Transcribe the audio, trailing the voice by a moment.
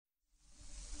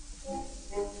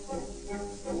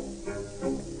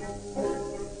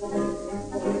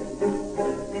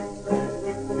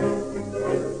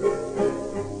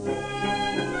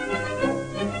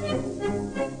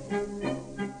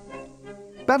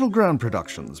Battleground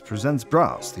Productions presents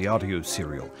Brass, the audio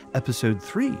serial, Episode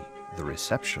 3, The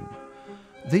Reception.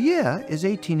 The year is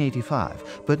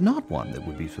 1885, but not one that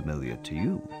would be familiar to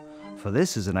you, for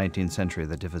this is a 19th century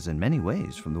that differs in many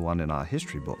ways from the one in our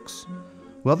history books.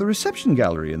 While the reception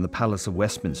gallery in the Palace of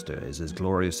Westminster is as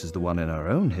glorious as the one in our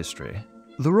own history,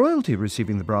 the royalty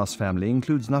receiving the Brass family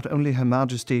includes not only Her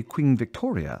Majesty Queen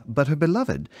Victoria, but her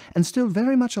beloved, and still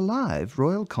very much alive,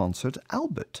 Royal Consort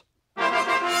Albert.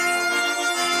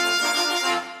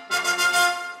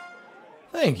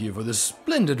 Thank you for the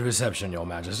splendid reception, Your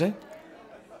Majesty.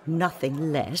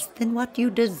 Nothing less than what you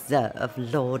deserve,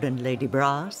 Lord and Lady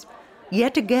Brass.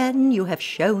 Yet again you have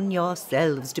shown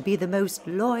yourselves to be the most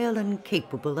loyal and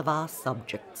capable of our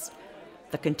subjects.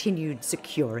 The continued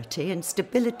security and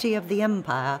stability of the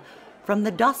Empire, from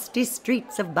the dusty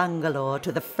streets of Bangalore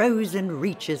to the frozen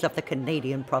reaches of the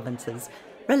Canadian provinces,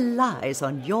 relies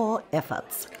on your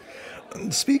efforts.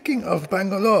 Speaking of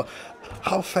Bangalore,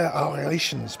 how fare our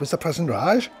relations with the present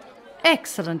Raj?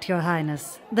 Excellent, Your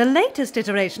Highness. The latest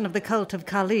iteration of the cult of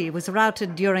Kali was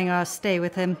routed during our stay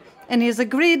with him, and he has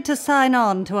agreed to sign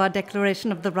on to our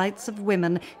Declaration of the Rights of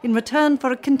Women in return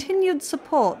for a continued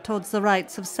support towards the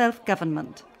rights of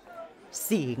self-government.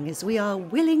 Seeing as we are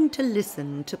willing to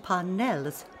listen to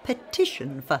Parnell's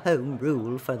petition for home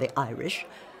rule for the Irish,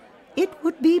 it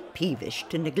would be peevish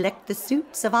to neglect the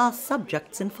suits of our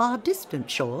subjects in far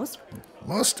distant shores.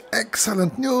 Most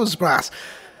excellent news, Brass.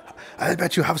 I'll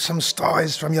bet you have some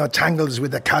stories from your tangles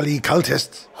with the Kali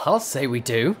cultists. I'll say we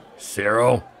do.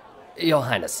 Cyril. Your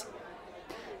Highness.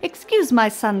 Excuse my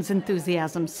son's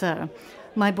enthusiasm, sir.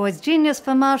 My boy's genius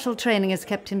for martial training has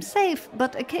kept him safe,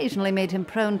 but occasionally made him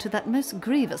prone to that most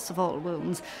grievous of all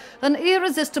wounds, an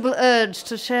irresistible urge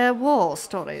to share war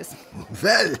stories.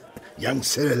 Well, young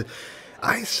Cyril,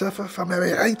 I suffer from a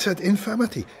related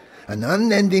infirmity, an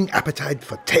unending appetite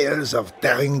for tales of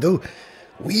daring-do.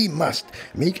 We must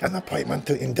make an appointment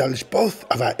to indulge both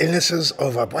of our illnesses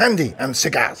over brandy and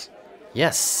cigars.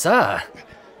 Yes, sir.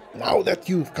 Now that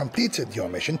you've completed your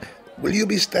mission, will you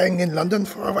be staying in London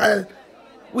for a while?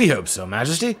 We hope so,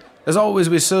 Majesty. As always,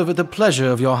 we serve at the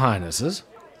pleasure of your highnesses.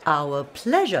 Our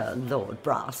pleasure, Lord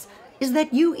Brass, is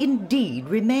that you indeed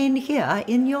remain here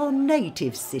in your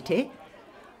native city.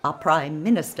 Our Prime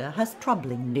Minister has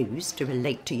troubling news to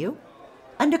relate to you,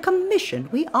 and a commission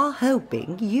we are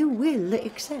hoping you will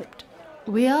accept.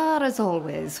 We are, as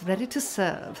always, ready to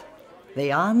serve.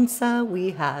 The answer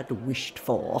we had wished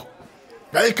for.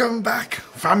 Welcome back,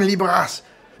 family Brass.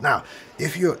 Now,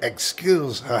 if you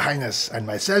excuse Her Highness and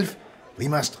myself, we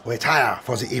must retire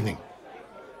for the evening.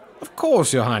 Of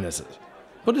course, Your Highnesses.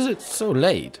 But is it so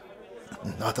late?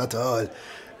 Not at all.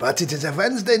 But it is a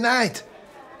Wednesday night,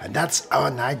 and that's our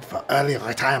night for early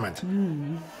retirement.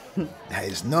 There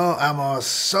is no amour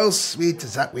so sweet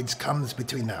as that which comes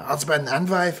between a husband and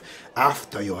wife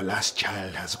after your last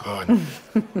child has gone.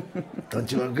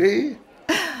 Don't you agree?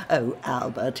 Oh,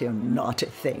 Albert, you're not a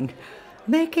thing.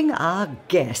 Making our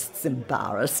guests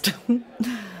embarrassed.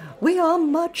 We are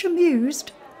much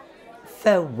amused.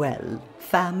 Farewell,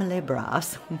 family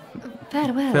Brass.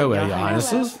 Farewell, Farewell, Your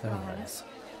Highnesses.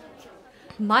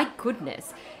 My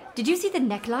goodness. Did you see the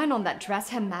neckline on that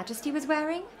dress Her Majesty was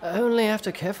wearing? Only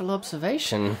after careful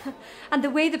observation. And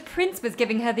the way the prince was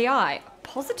giving her the eye.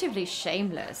 Positively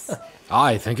shameless.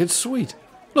 I think it's sweet.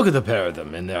 Look at the pair of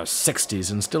them in their 60s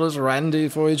and still as randy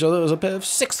for each other as a pair of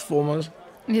sixth-formers.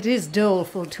 It is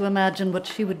doleful to imagine what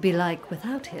she would be like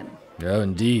without him. Oh,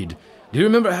 indeed. Do you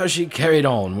remember how she carried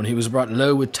on when he was brought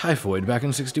low with typhoid back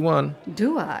in '61?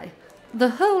 Do I? The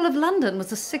whole of London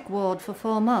was a sick ward for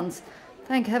 4 months.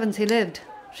 Thank heavens he lived.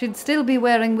 She'd still be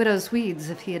wearing widow's weeds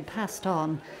if he had passed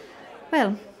on.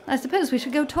 Well, I suppose we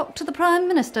should go talk to the Prime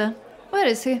Minister. Where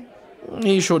is he?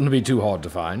 He shouldn't be too hard to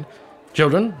find.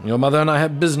 Children, your mother and I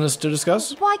have business to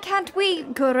discuss. Why can't we...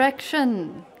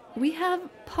 Correction. We have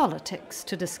politics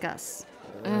to discuss.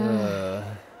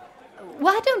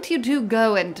 Why don't you two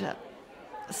go and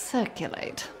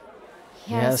circulate?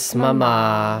 Yes,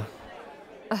 Mama.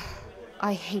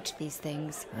 I hate these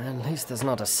things. At least there's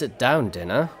not a sit-down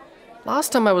dinner.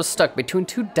 Last time I was stuck between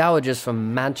two dowagers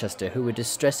from Manchester who were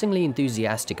distressingly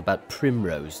enthusiastic about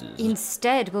primroses.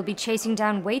 Instead, we'll be chasing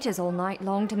down waiters all night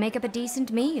long to make up a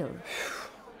decent meal.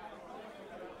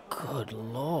 Good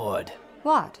Lord.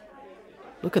 What?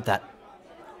 Look at that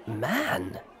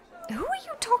man. Who are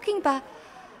you talking about?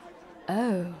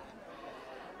 Oh.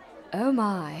 Oh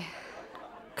my.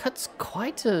 Cuts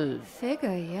quite a...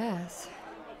 Figure, yes.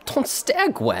 Don't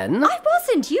stare, Gwen. I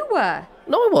wasn't, you were.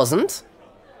 No, I wasn't.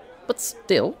 But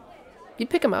still, You'd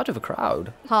pick him out of a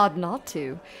crowd. Hard not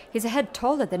to. He's a head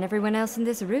taller than everyone else in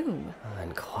this room.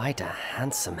 And quite a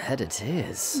handsome head it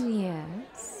is.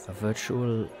 Yes. A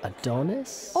virtual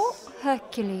Adonis? Or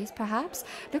Hercules, perhaps.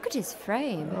 Look at his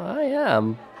frame. I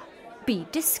am. Be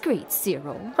discreet,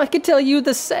 Cyril. I could tell you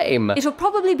the same. It'll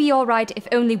probably be all right if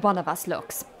only one of us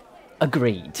looks.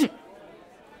 Agreed.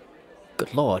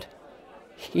 Good Lord.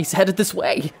 He's headed this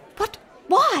way. What?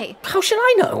 Why? How should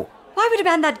I know? Why would a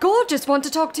man that gorgeous want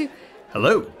to talk to...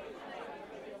 Hello.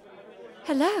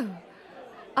 Hello.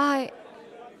 I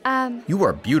am... You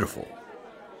are beautiful.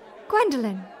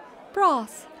 Gwendolyn.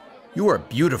 Brass. You are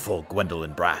beautiful,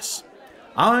 Gwendolyn Brass.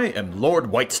 I am Lord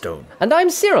Whitestone. And I'm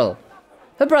Cyril,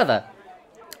 her brother.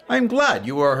 I am glad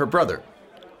you are her brother.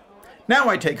 Now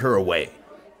I take her away.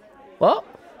 What?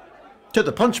 To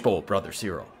the punch bowl, Brother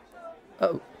Cyril.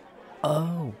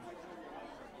 Oh.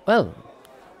 Well,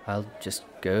 I'll just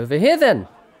go over here then.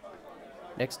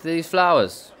 Next to these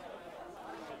flowers.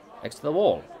 Next to the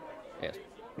wall. Yes.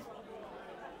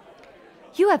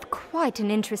 You have quite an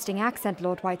interesting accent,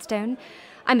 Lord Whitestone.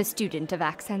 I'm a student of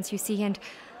accents, you see, and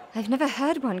I've never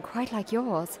heard one quite like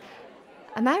yours.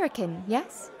 American,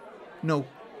 yes? No.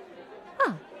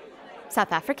 Ah.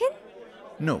 South African?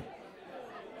 No.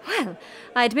 Well,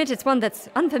 I admit it's one that's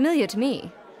unfamiliar to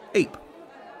me. Ape.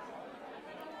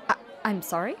 I'm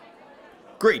sorry?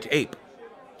 Great ape.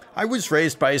 I was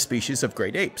raised by a species of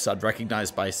great apes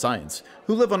unrecognized by science,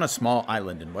 who live on a small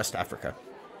island in West Africa.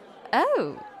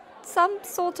 Oh, some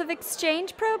sort of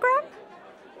exchange program?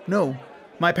 No,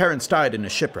 my parents died in a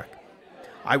shipwreck.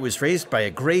 I was raised by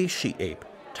a gray she-ape,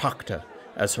 Takta,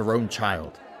 as her own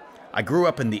child. I grew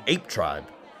up in the ape tribe.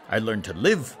 I learned to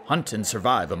live, hunt, and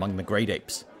survive among the great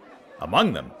apes.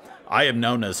 Among them, I am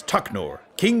known as Tuknor,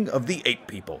 king of the ape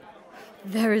people.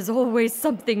 There is always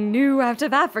something new out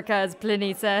of Africa, as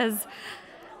Pliny says.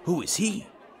 Who is he?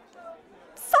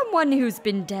 Someone who's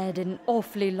been dead an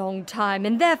awfully long time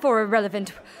and therefore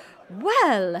irrelevant.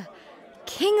 Well,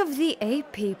 king of the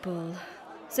ape people.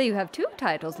 So you have two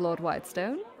titles, Lord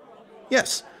Whitestone?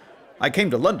 Yes. I came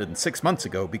to London 6 months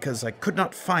ago because I could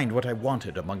not find what I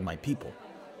wanted among my people.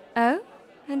 Oh?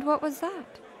 And what was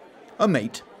that? A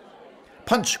mate.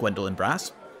 Punch, Gwendolyn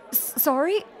Brass.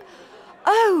 Sorry?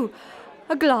 Oh,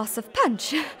 a glass of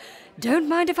punch. Don't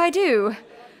mind if I do.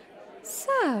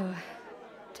 So,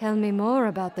 tell me more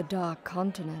about the Dark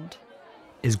Continent.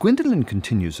 As Gwendolyn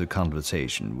continues her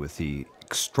conversation with the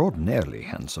extraordinarily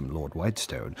handsome Lord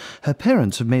Whitestone, her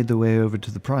parents have made their way over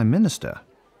to the Prime Minister.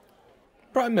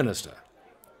 Prime Minister.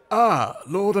 Ah,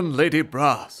 Lord and Lady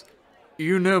Brass.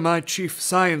 You know my chief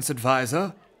science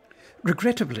advisor?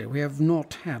 Regrettably, we have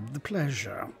not had the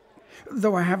pleasure,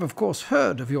 though I have, of course,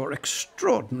 heard of your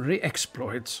extraordinary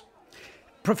exploits.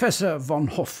 Professor von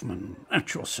Hoffman,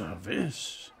 at your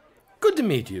service. Good to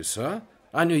meet you, sir.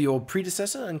 I knew your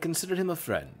predecessor and considered him a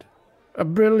friend. A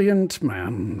brilliant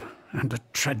man, and a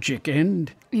tragic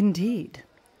end. Indeed.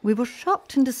 We were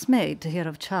shocked and dismayed to hear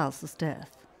of Charles's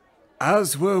death.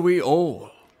 As were we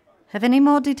all. Have any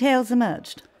more details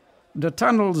emerged? The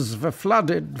tunnels were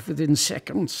flooded within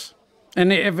seconds.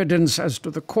 Any evidence as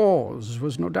to the cause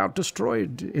was no doubt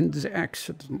destroyed in the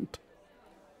accident.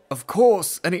 Of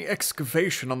course, any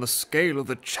excavation on the scale of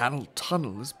the Channel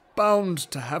Tunnel is bound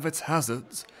to have its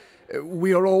hazards.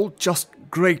 We are all just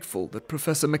grateful that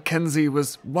Professor Mackenzie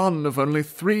was one of only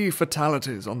 3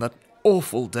 fatalities on that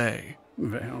awful day.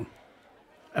 Well,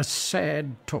 a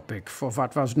sad topic for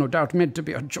what was no doubt meant to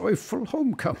be a joyful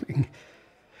homecoming.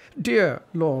 Dear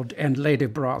Lord and Lady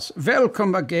Brass,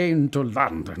 welcome again to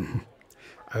London.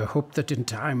 I hope that in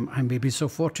time I may be so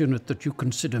fortunate that you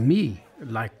consider me,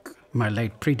 like my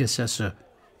late predecessor,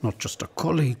 not just a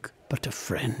colleague, but a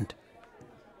friend.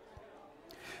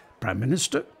 Prime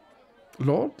Minister,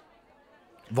 Lord,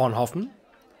 Von Hoffman?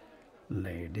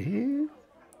 Lady.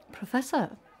 Professor,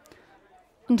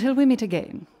 until we meet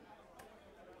again.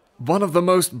 One of the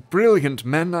most brilliant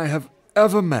men I have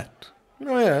ever met.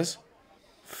 Oh, yes.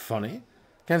 Funny.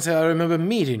 Can't say I remember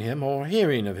meeting him or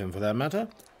hearing of him, for that matter.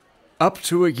 Up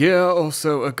to a year or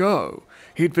so ago,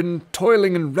 he'd been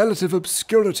toiling in relative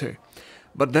obscurity,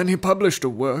 but then he published a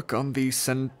work on the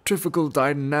centrifugal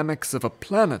dynamics of a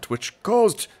planet which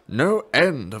caused no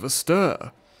end of a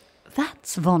stir.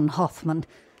 That's von Hoffman.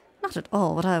 Not at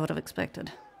all what I would have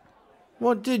expected.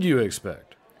 What did you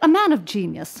expect? A man of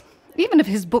genius. Even if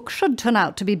his book should turn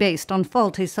out to be based on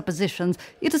faulty suppositions,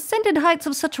 it ascended heights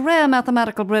of such rare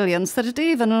mathematical brilliance that it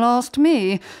even lost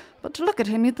me. But to look at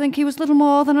him, you'd think he was little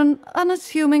more than an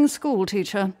unassuming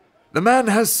schoolteacher. The man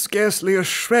has scarcely a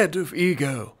shred of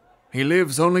ego. He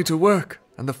lives only to work,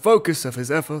 and the focus of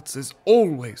his efforts is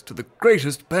always to the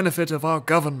greatest benefit of our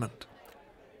government.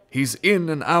 He's in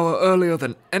an hour earlier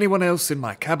than anyone else in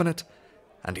my cabinet,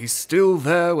 and he's still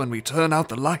there when we turn out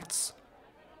the lights.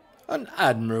 An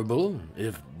admirable,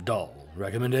 if dull,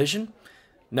 recommendation.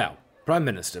 Now, Prime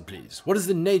Minister, please, what is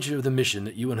the nature of the mission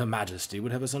that you and Her Majesty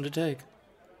would have us undertake?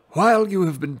 While you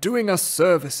have been doing us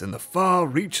service in the far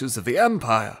reaches of the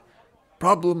Empire,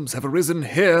 problems have arisen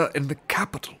here in the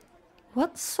capital.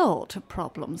 What sort of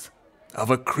problems? Of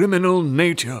a criminal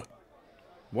nature.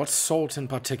 What sort in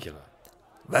particular?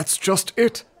 That's just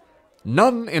it.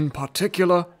 None in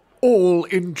particular, all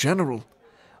in general.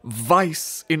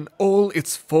 Vice in all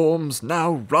its forms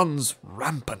now runs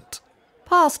rampant.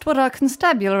 Past what our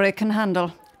constabulary can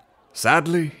handle.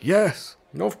 Sadly, yes.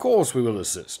 Of course we will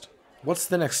assist. What's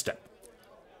the next step?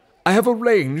 I have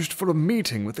arranged for a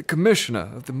meeting with the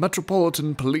Commissioner of the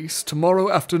Metropolitan Police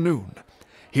tomorrow afternoon.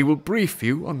 He will brief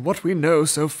you on what we know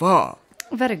so far.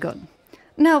 Very good.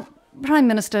 Now, Prime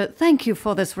Minister, thank you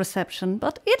for this reception,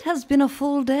 but it has been a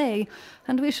full day,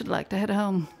 and we should like to head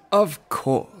home. Of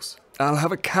course. I'll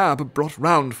have a cab brought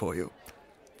round for you.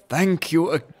 Thank you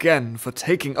again for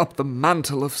taking up the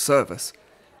mantle of service.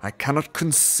 I cannot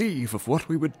conceive of what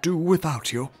we would do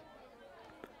without you.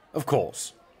 Of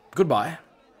course. Goodbye.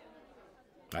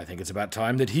 I think it's about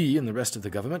time that he and the rest of the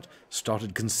government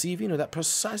started conceiving of that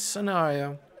precise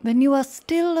scenario. Then you are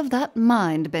still of that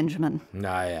mind, Benjamin.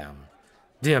 I am.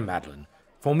 Dear Madeline,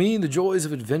 for me the joys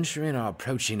of adventuring are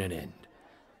approaching an end.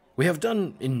 We have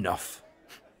done enough,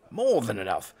 more than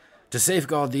enough, to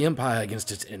safeguard the Empire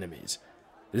against its enemies.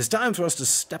 It is time for us to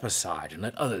step aside and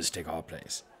let others take our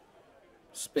place.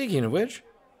 Speaking of which,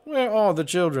 where are the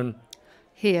children?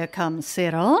 Here comes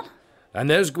Cyril. And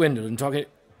there's Gwendolyn talking...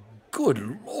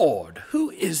 Good Lord,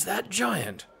 who is that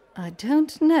giant? I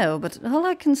don't know, but all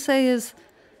I can say is,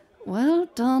 well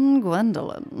done,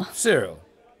 Gwendolyn. Cyril,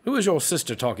 who is your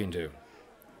sister talking to?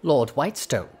 Lord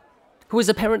Whitestone, who is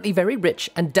apparently very rich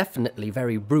and definitely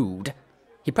very rude.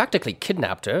 He practically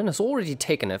kidnapped her and has already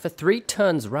taken her for 3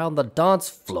 turns round the dance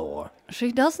floor.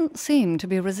 She doesn't seem to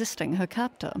be resisting her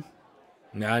captor.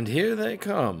 And here they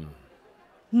come.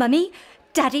 Mummy,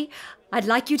 Daddy, I'd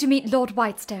like you to meet Lord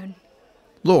Whitestone.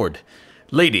 Lord,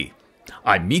 lady,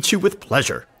 I meet you with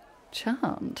pleasure.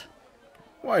 Charmed.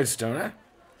 Whitestone, eh?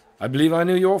 I believe I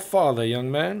knew your father,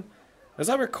 young man. As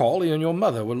I recall, he and your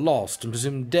mother were lost and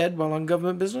presumed dead while on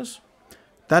government business.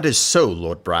 That is so,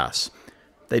 Lord Brass.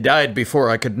 They died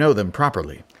before I could know them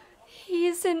properly.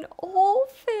 He's an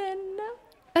orphan.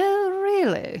 Oh,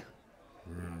 really?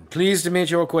 Pleased to meet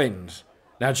your acquaintance.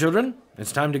 Now, children,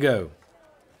 it's time to go.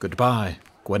 Goodbye,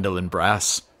 Gwendolyn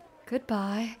Brass.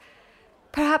 Goodbye.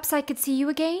 Perhaps I could see you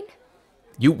again?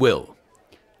 You will.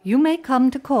 You may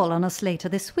come to call on us later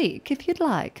this week, if you'd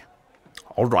like.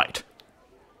 All right.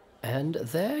 And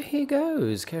there he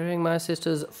goes, carrying my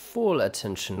sister's full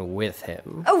attention with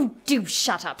him. Oh, do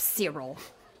shut up, Cyril.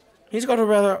 He's got a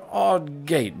rather odd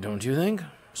gait, don't you think?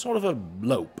 Sort of a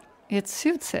lope. It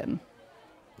suits him.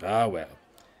 Ah, well.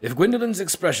 If Gwendolyn's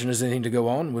expression is anything to go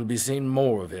on, we'll be seeing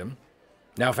more of him.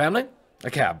 Now, family, a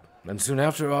cab, and soon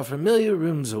after our familiar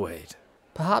rooms await.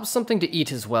 Perhaps something to eat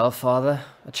as well, Father.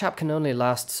 A chap can only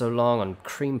last so long on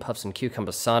cream puffs and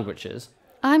cucumber sandwiches.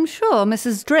 I'm sure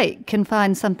Mrs. Drake can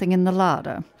find something in the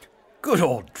larder. Good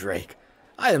old Drake.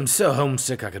 I am so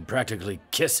homesick I could practically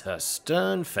kiss her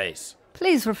stern face.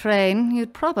 Please refrain.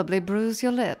 You'd probably bruise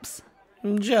your lips.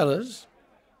 Jealous?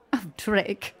 Oh,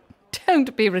 Drake,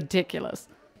 don't be ridiculous.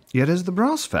 Yet as the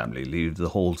Brass family leave the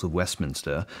halls of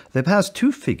Westminster, they pass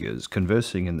 2 figures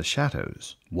conversing in the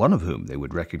shadows, one of whom they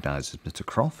would recognize as Mr.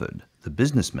 Crawford, the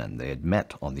businessman they had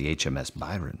met on the HMS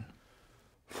Byron.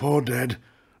 4 dead,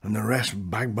 and the rest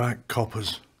bag-back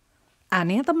coppers.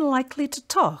 Any of them likely to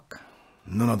talk?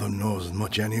 None of them knows as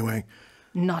much anyway.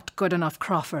 Not good enough,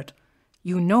 Crawford.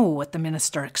 You know what the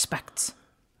minister expects.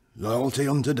 Loyalty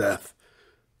unto death.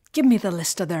 Give me the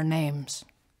list of their names.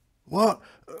 What?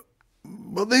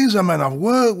 But these are men I've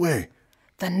worked with.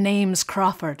 The name's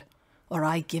Crawford, or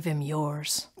I give him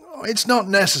yours. It's not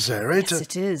necessary to... Yes,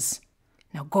 it is.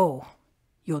 Now go.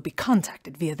 You'll be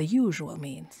contacted via the usual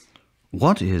means.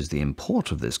 What is the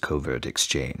import of this covert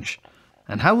exchange?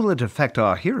 And how will it affect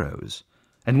our heroes?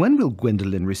 And when will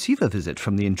Gwendolyn receive a visit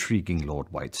from the intriguing Lord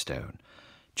Whitestone?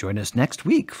 Join us next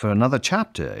week for another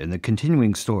chapter in the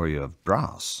continuing story of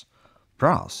Brass.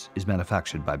 Brass is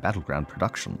manufactured by Battleground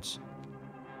Productions.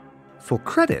 For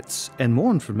credits and more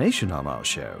information on our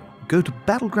show, go to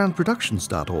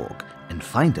battlegroundproductions.org and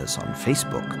find us on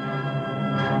Facebook.